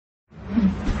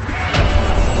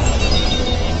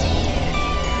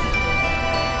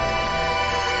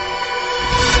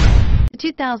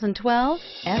2012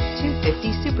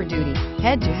 F-250 Super Duty.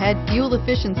 Head-to-head fuel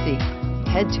efficiency,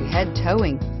 head-to-head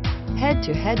towing,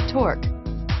 head-to-head torque.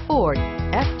 Ford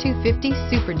F-250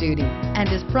 Super Duty and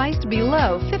is priced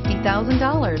below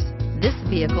 $50,000. This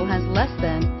vehicle has less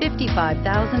than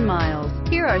 55,000 miles.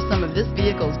 Here are some of this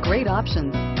vehicle's great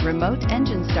options: remote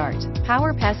engine start,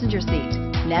 power passenger seat,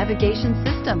 navigation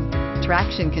system,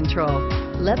 traction control,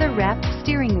 leather-wrapped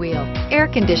steering wheel, air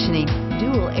conditioning,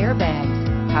 dual airbags,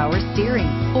 power steering,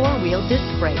 four-wheel disc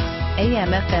brakes,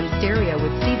 AM/FM stereo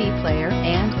with CD player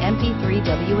and MP3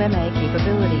 WMA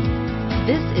capability.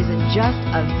 This isn't just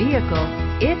a vehicle,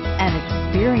 it's an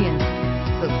experience.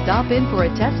 So stop in for a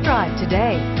test drive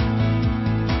today.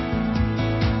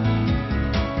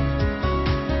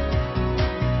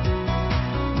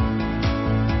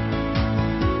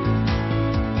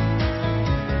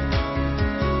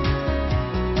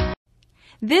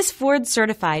 This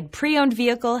Ford-certified pre-owned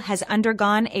vehicle has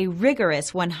undergone a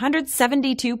rigorous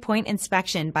 172-point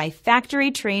inspection by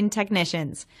factory-trained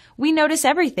technicians. We notice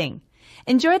everything.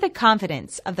 Enjoy the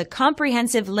confidence of the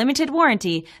comprehensive limited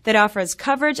warranty that offers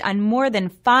coverage on more than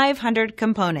 500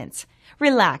 components.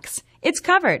 Relax, it's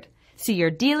covered. See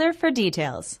your dealer for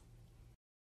details.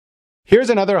 Here's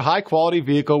another high-quality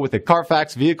vehicle with a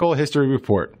Carfax Vehicle History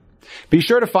Report. Be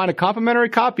sure to find a complimentary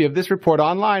copy of this report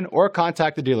online or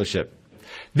contact the dealership.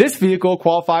 This vehicle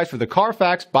qualifies for the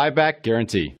Carfax Buyback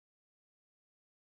Guarantee.